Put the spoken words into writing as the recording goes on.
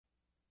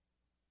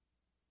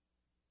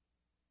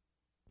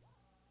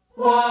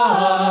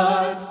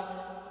What's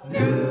new?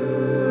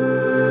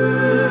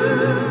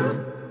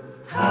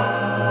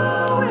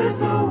 How is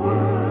the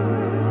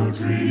world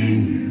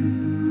treating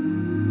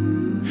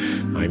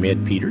you? I'm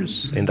Ed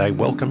Peters, and I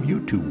welcome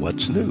you to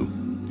What's New.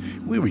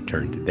 We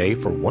return today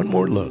for one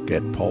more look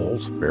at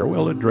Paul's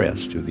farewell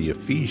address to the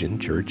Ephesian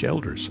church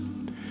elders.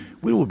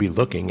 We will be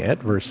looking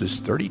at verses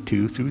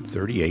 32 through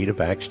 38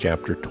 of Acts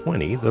chapter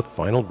 20, the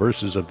final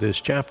verses of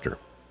this chapter.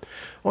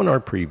 On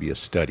our previous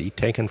study,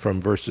 taken from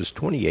verses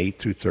 28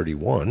 through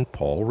 31,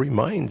 Paul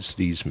reminds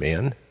these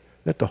men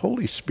that the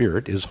Holy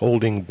Spirit is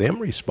holding them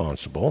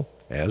responsible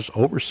as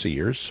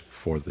overseers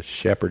for the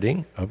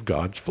shepherding of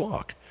God's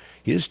flock,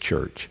 his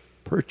church,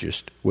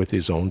 purchased with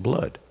his own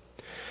blood.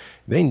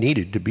 They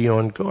needed to be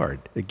on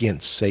guard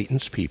against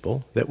Satan's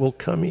people that will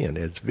come in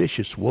as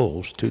vicious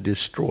wolves to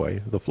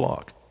destroy the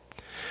flock.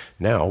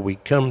 Now we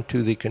come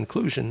to the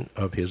conclusion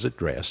of his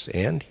address,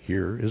 and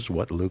here is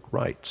what Luke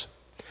writes.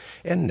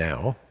 And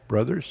now,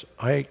 brothers,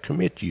 I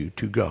commit you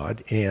to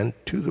God and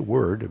to the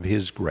word of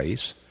his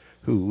grace,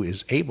 who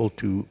is able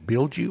to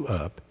build you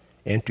up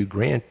and to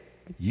grant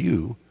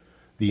you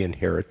the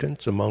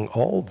inheritance among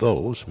all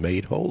those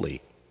made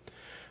holy.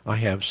 I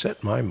have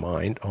set my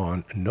mind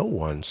on no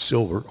one's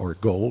silver or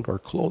gold or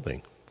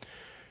clothing.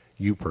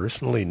 You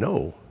personally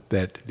know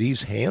that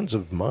these hands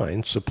of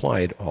mine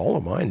supplied all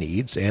of my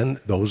needs and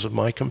those of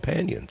my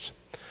companions.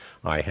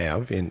 I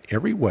have in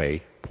every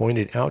way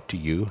pointed out to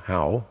you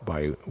how,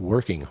 by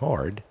working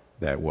hard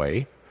that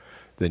way,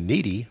 the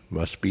needy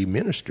must be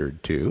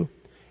ministered to,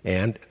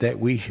 and that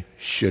we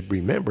should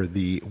remember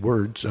the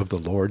words of the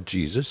Lord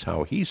Jesus,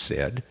 how he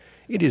said,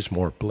 "It is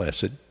more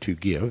blessed to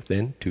give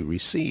than to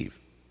receive."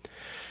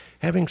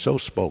 Having so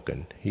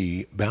spoken,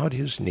 he bowed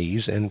his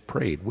knees and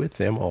prayed with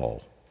them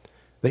all.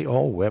 They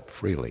all wept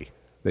freely.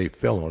 They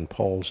fell on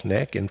Paul's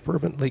neck and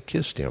fervently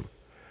kissed him.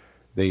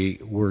 They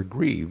were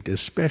grieved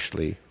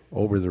especially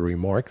over the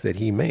remark that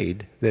he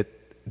made that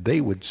they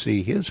would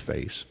see his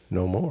face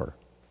no more.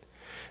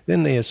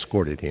 Then they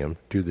escorted him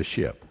to the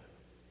ship.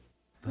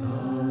 The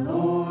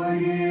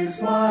Lord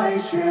is my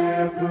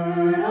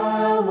shepherd,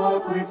 I'll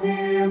walk with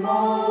him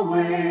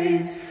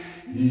always.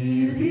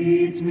 He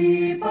leads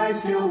me by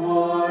still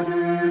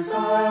waters,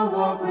 I'll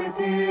walk with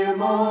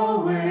him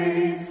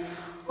always.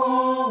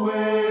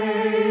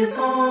 Always,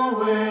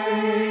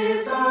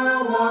 always,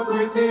 I'll walk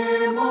with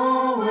him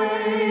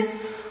always.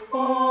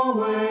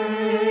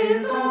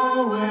 Always,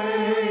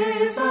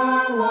 always,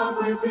 I'll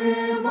walk with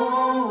him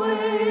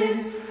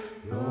always.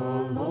 The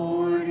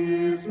Lord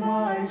is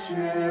my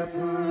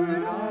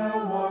shepherd,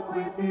 I'll walk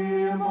with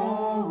him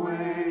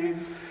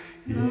always.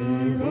 He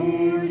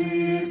leads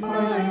me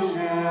by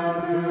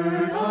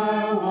shepherds,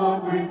 I'll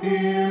walk with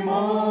him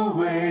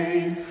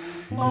always.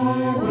 He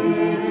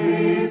leads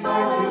me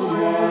by still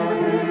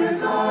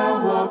waters, I'll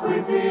walk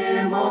with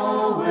him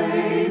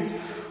always.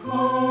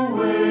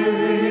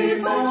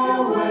 Always,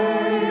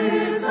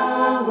 always,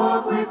 I'll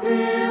walk with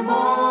him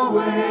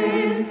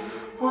always.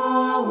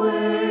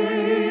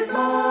 Always,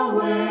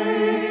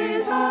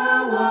 always,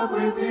 I'll walk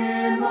with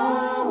him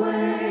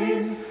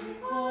always.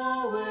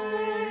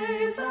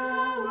 Always,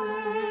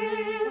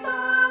 always,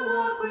 I'll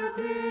walk with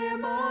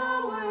him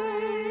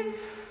always.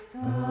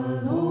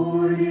 The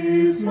Lord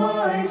is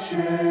my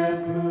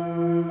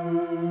shepherd,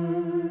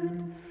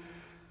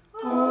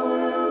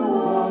 I'll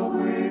walk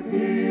with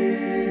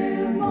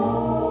him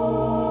always.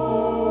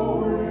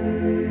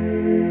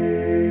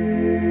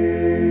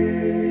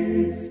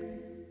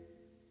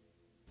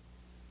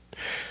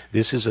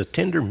 This is a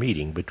tender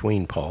meeting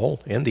between Paul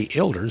and the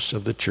elders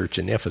of the church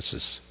in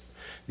Ephesus.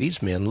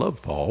 These men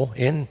love Paul,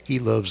 and he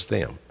loves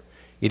them.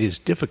 It is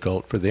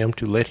difficult for them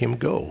to let him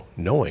go,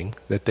 knowing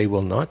that they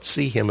will not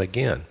see him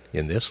again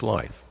in this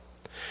life.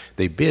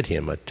 They bid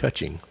him a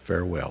touching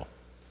farewell.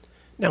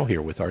 Now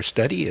here with our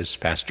study is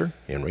Pastor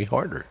Henry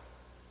Harder.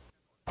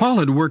 Paul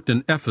had worked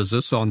in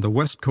Ephesus on the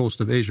west coast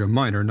of Asia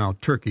Minor, now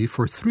Turkey,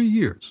 for 3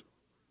 years.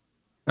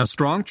 A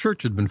strong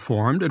church had been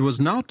formed. It was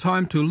now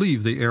time to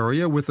leave the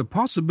area with the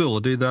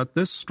possibility that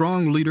this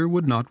strong leader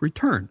would not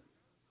return.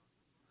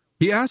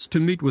 He asked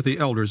to meet with the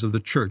elders of the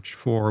church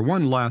for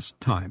one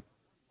last time.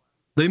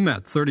 They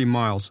met 30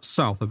 miles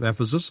south of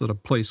Ephesus at a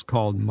place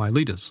called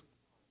Miletus.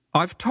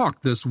 I've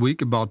talked this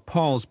week about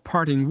Paul's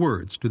parting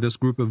words to this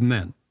group of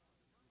men.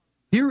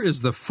 Here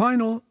is the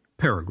final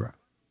paragraph.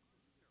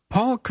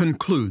 Paul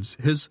concludes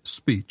his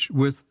speech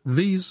with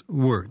these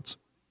words.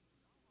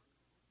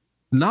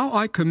 Now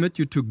I commit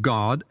you to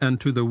God and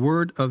to the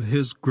word of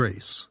his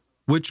grace,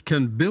 which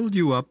can build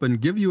you up and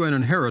give you an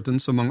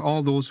inheritance among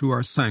all those who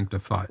are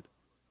sanctified.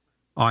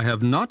 I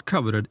have not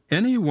coveted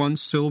any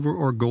one's silver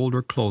or gold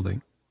or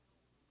clothing.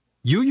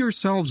 You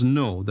yourselves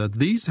know that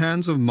these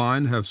hands of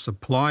mine have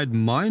supplied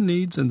my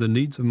needs and the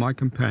needs of my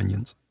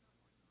companions.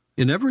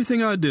 In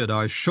everything I did,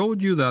 I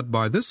showed you that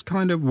by this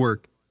kind of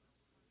work,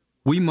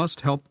 we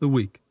must help the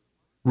weak,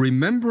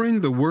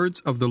 remembering the words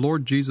of the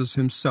Lord Jesus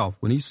himself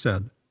when he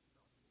said,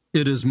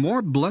 "It is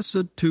more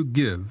blessed to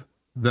give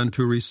than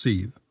to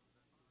receive."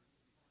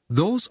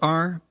 Those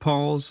are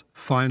Paul's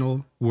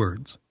final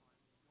words.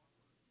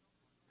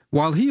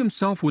 While he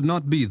himself would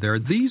not be there,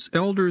 these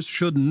elders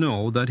should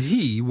know that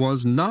he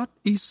was not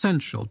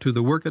essential to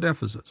the work at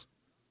Ephesus.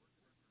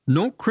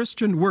 No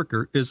Christian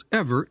worker is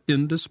ever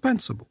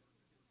indispensable.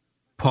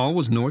 Paul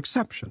was no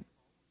exception.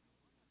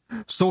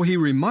 So he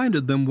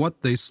reminded them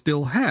what they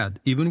still had,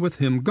 even with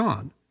him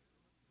gone.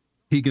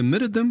 He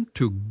committed them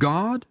to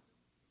God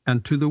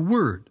and to the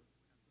Word.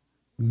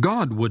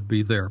 God would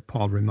be there,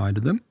 Paul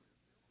reminded them,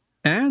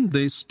 and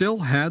they still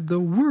had the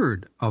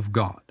Word of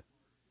God.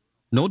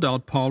 No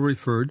doubt Paul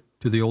referred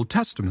to the Old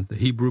Testament, the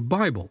Hebrew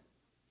Bible,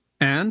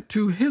 and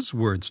to his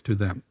words to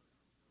them.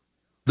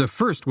 The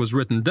first was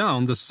written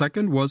down, the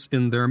second was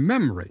in their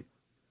memory,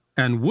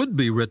 and would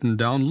be written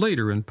down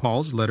later in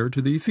Paul's letter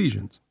to the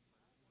Ephesians.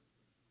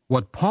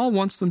 What Paul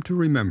wants them to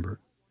remember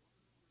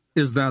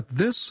is that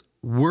this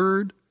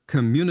Word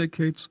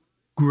communicates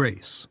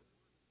grace.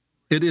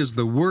 It is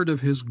the word of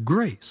his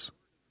grace.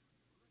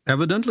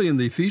 Evidently, in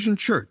the Ephesian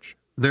church,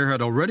 there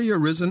had already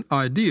arisen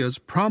ideas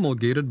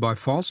promulgated by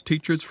false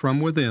teachers from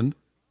within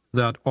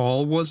that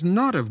all was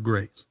not of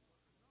grace,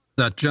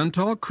 that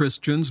Gentile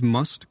Christians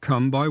must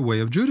come by way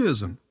of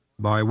Judaism,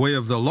 by way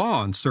of the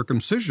law and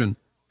circumcision,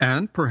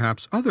 and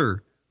perhaps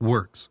other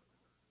works.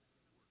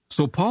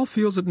 So Paul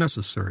feels it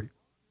necessary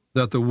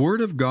that the Word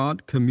of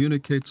God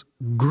communicates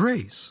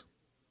grace,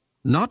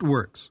 not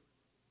works.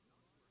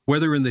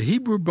 Whether in the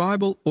Hebrew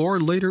Bible or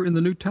later in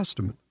the New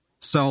Testament,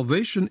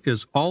 salvation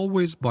is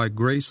always by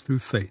grace through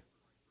faith.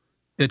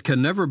 It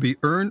can never be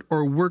earned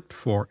or worked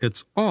for.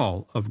 It's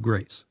all of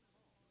grace.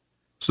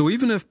 So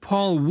even if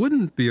Paul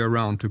wouldn't be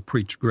around to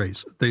preach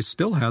grace, they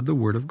still had the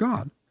Word of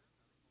God.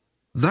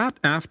 That,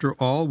 after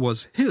all,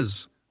 was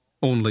his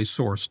only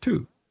source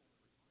too.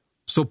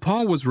 So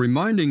Paul was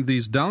reminding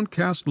these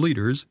downcast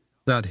leaders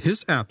that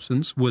his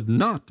absence would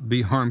not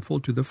be harmful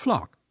to the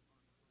flock.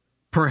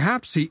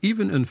 Perhaps he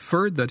even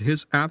inferred that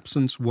his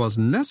absence was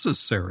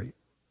necessary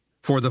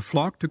for the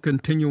flock to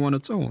continue on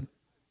its own.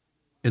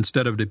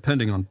 Instead of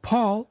depending on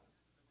Paul,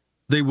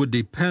 they would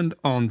depend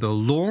on the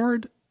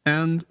Lord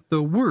and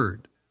the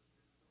Word.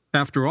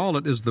 After all,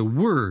 it is the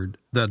Word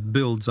that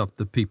builds up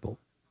the people.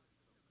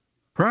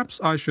 Perhaps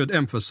I should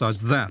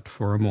emphasize that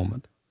for a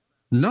moment.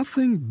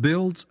 Nothing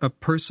builds a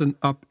person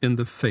up in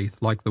the faith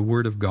like the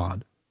Word of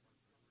God.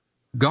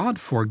 God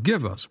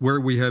forgive us where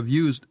we have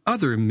used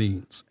other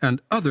means and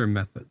other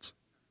methods.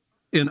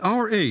 In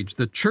our age,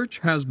 the church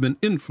has been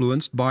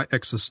influenced by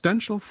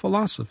existential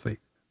philosophy,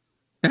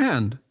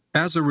 and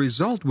as a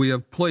result, we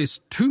have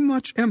placed too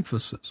much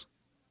emphasis,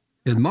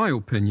 in my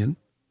opinion,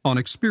 on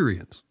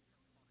experience.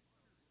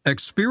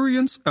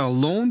 Experience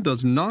alone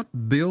does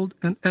not build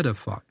and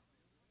edify.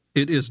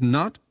 It is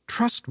not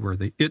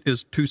trustworthy. It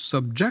is too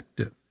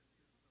subjective.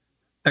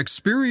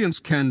 Experience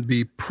can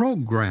be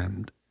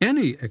programmed.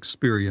 Any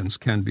experience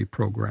can be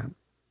programmed.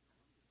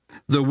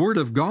 The Word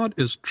of God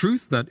is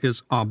truth that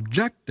is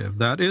objective.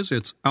 That is,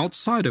 it's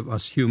outside of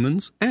us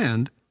humans,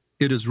 and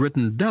it is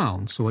written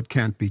down so it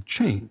can't be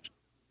changed.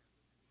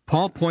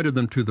 Paul pointed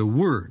them to the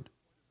Word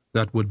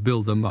that would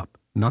build them up,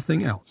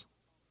 nothing else.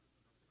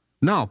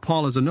 Now,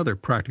 Paul has another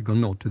practical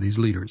note to these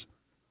leaders.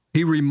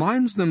 He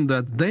reminds them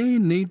that they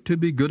need to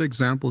be good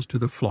examples to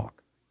the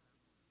flock.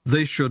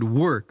 They should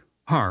work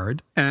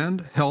hard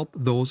and help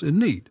those in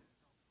need.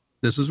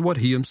 This is what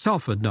he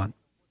himself had done.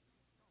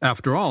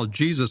 After all,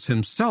 Jesus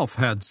himself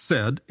had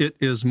said, "It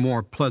is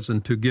more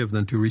pleasant to give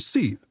than to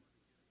receive."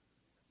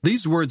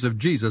 These words of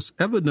Jesus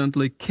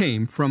evidently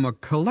came from a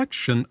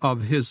collection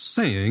of his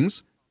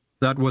sayings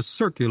that was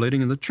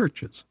circulating in the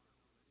churches.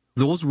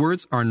 Those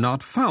words are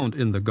not found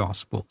in the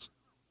Gospels,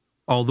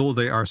 although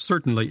they are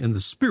certainly in the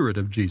spirit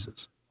of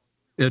Jesus.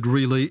 It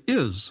really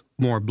is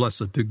more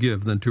blessed to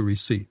give than to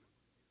receive.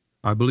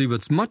 I believe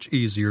it's much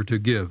easier to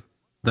give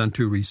than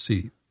to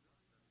receive.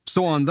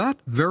 So on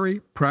that very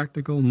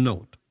practical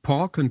note,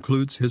 Paul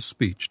concludes his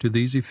speech to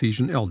these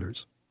Ephesian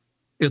elders.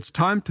 It's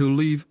time to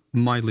leave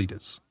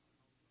Miletus.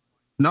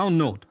 Now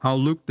note how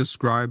Luke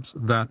describes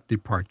that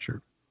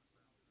departure.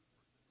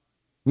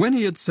 When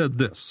he had said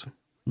this,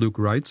 Luke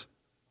writes,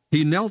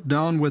 he knelt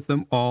down with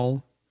them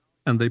all,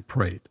 and they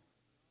prayed.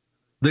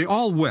 They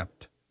all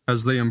wept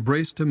as they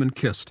embraced him and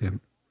kissed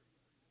him.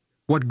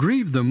 What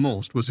grieved them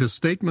most was his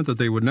statement that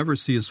they would never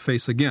see his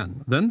face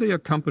again. Then they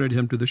accompanied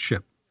him to the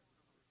ship.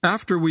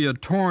 After we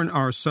had torn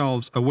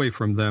ourselves away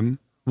from them,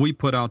 we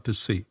put out to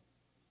sea.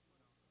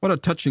 What a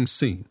touching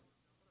scene.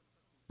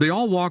 They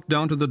all walked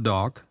down to the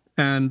dock,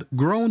 and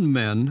grown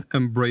men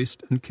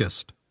embraced and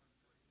kissed.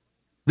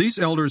 These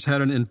elders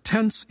had an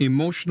intense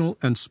emotional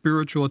and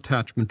spiritual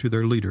attachment to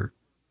their leader.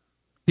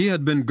 He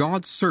had been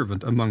God's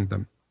servant among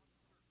them,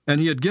 and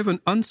he had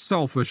given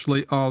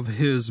unselfishly of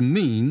his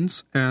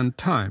means and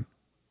time.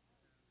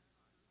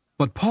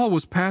 But Paul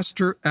was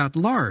pastor at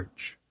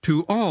large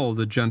to all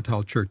the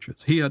Gentile churches.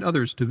 He had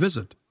others to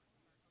visit.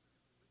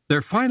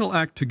 Their final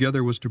act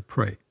together was to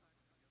pray.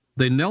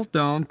 They knelt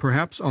down,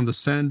 perhaps on the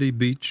sandy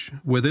beach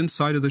within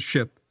sight of the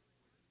ship,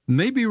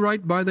 maybe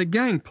right by the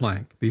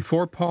gangplank,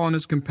 before Paul and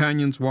his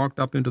companions walked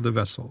up into the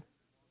vessel.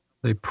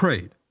 They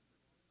prayed.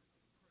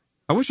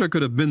 I wish I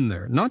could have been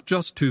there, not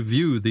just to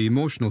view the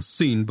emotional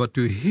scene, but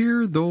to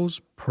hear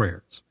those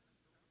prayers.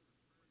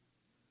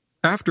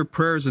 After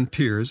prayers and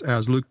tears,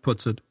 as Luke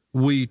puts it,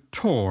 we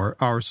tore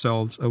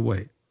ourselves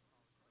away.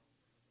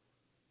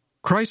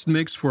 Christ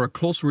makes for a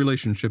close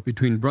relationship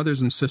between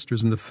brothers and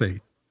sisters in the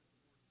faith.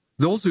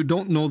 Those who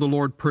don't know the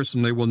Lord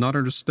personally will not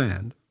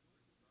understand.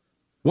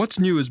 What's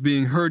New is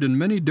being heard in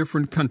many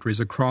different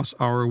countries across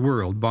our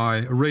world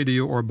by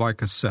radio or by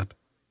cassette.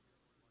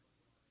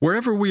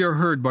 Wherever we are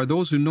heard by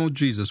those who know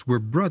Jesus, we're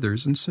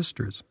brothers and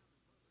sisters.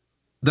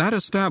 That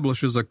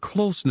establishes a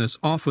closeness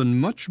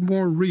often much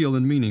more real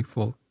and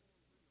meaningful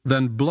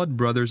than blood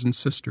brothers and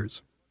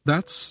sisters.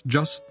 That's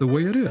just the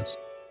way it is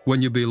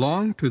when you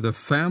belong to the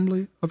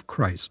family of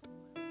Christ,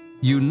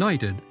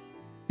 united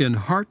in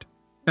heart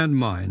and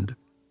mind.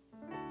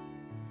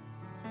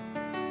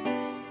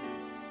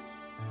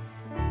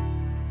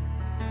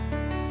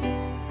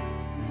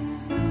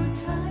 There's no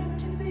time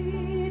to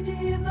be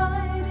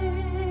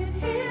divided.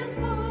 His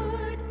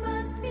word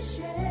must be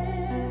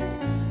shared.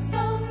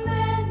 So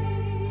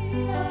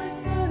many are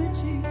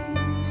searching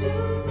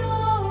to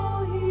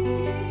know He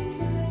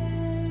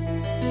cares.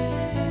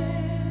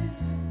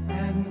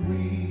 And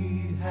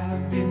we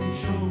have been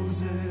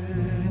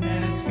chosen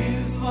as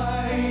His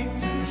light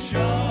to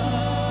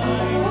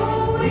shine.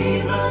 Oh,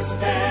 we must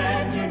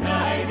stand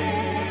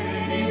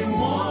united in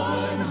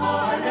one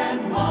heart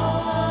and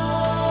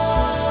mind,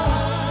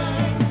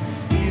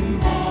 in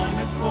one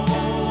accord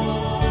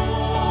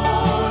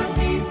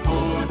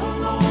before the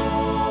Lord.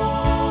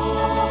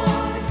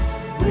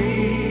 We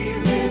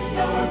lift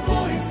our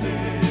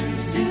voices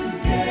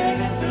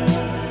together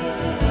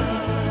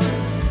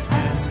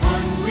as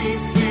one we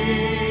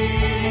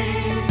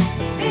sing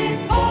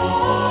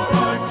before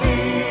our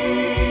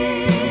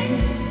King,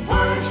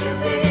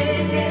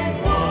 worshiping in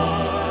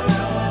one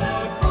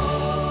accord.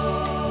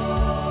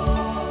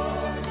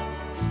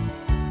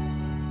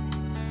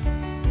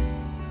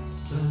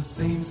 The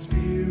same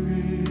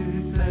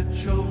Spirit that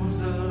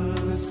chose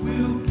us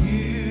will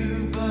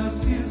give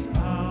us His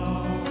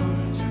power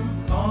to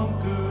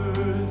conquer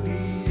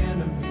the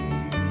enemy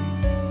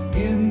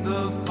in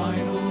the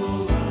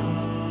final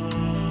hour.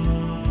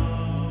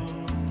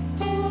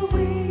 For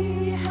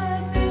we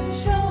have been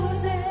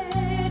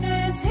chosen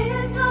as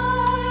His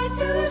light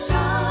to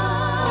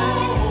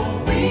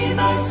shine. We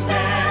must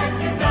stand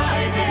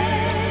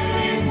united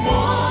in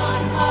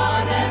one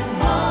heart and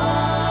mind,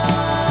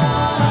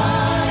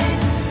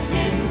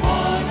 in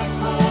one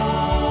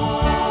accord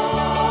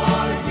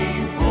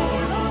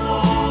before the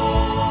Lord.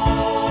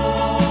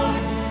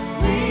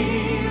 We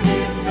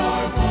lift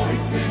our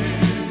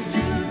voices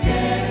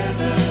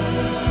together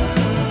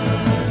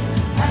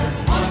as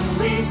one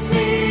we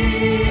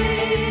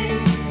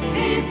sing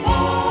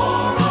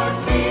before our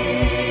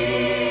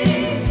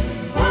King,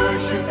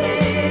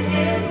 worshiping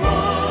in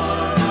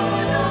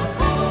one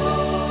accord.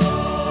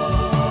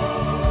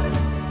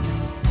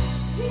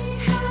 He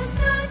has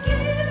not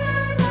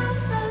given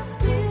us a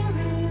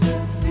spirit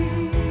of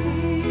fear,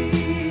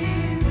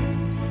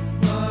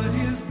 but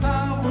His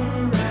power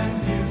and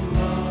His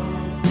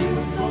love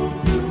will flow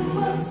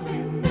through us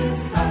in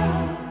this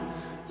hour,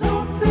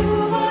 flow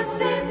through us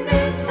in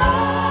this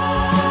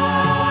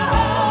hour,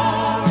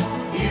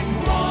 in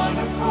one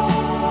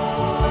accord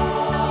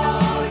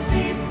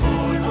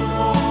before the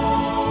Lord.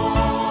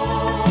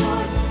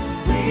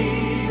 We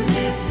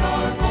lift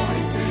our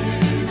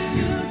voices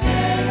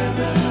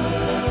together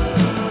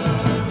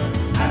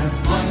as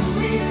one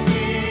we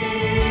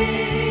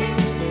sing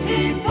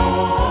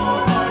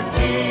before our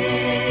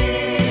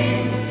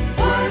King,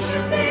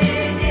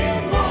 worshiping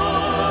in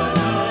one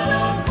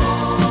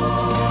accord,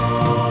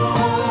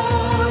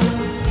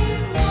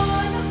 in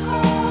one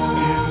accord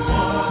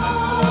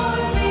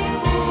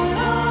before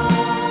the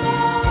Lord.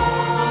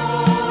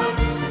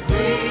 We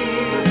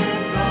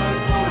lift our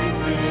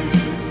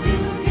voices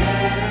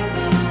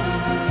together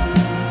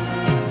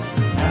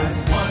as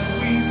one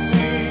we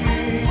sing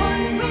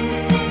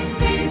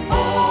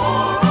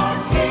before our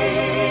King,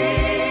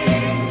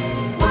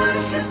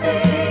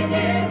 worshiping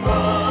in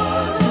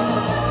one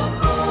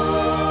accord.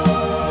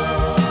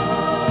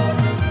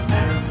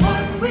 As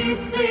one we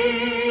sing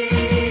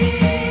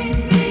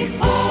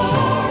before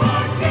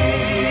our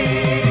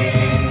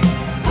King,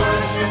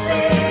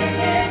 worshiping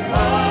in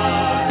one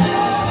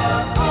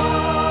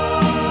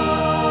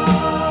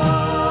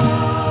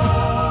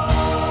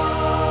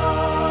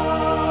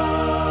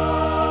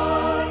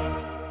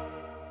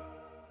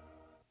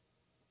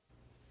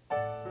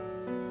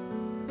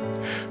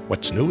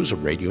What's New is a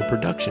radio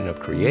production of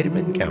Creative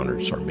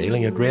Encounters. Our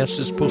mailing address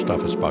is Post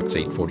Office Box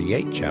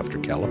 848, Shafter,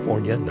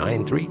 California,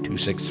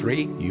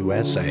 93263,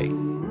 USA.